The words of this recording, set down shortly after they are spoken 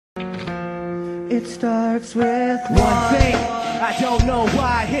It starts with one thing. I don't know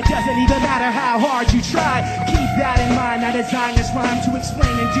why. It doesn't even matter how hard you try. Keep that in mind. I designed this rhyme to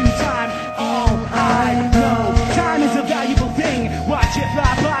explain in due time all I know. Time is a valuable thing. Watch it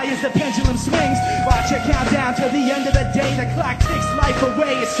fly by as the pendulum swings. Watch it count down to the end of the day. The clock takes life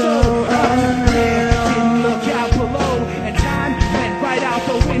away. It's so unreal. Didn't look out below, and time went right out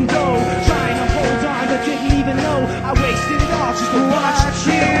the window. Trying to hold on, but didn't even know I wasted it all just to watch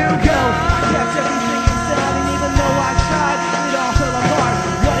you go. I kept everything inside, and even though I tried, it all fell apart.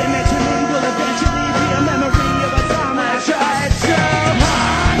 What it meant to me will eventually be a memory of a time I tried so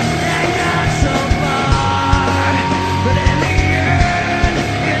hard and got so far, but in the end,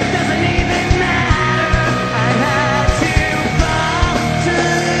 it doesn't even matter. I had to fall to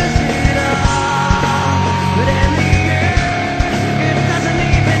lose it all, but in the end, it doesn't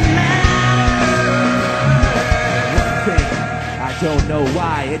even matter. One thing, I don't know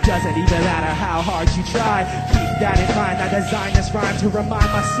why. It doesn't even matter how hard you try. Keep that in mind. I designed this rhyme to remind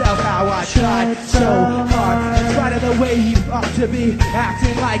myself how I tried so hard. In spite of the way you ought to be,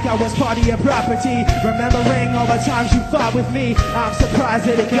 acting like I was part of your property. Remembering all the times you fought with me, I'm surprised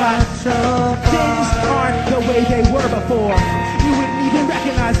that it got so far. Things aren't the way they were before. You wouldn't even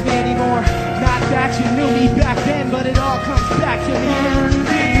recognize me anymore. Not that you knew me back then, but it all comes back to me in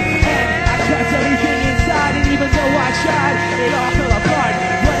the end. I kept everything inside, and even though I tried, it all fell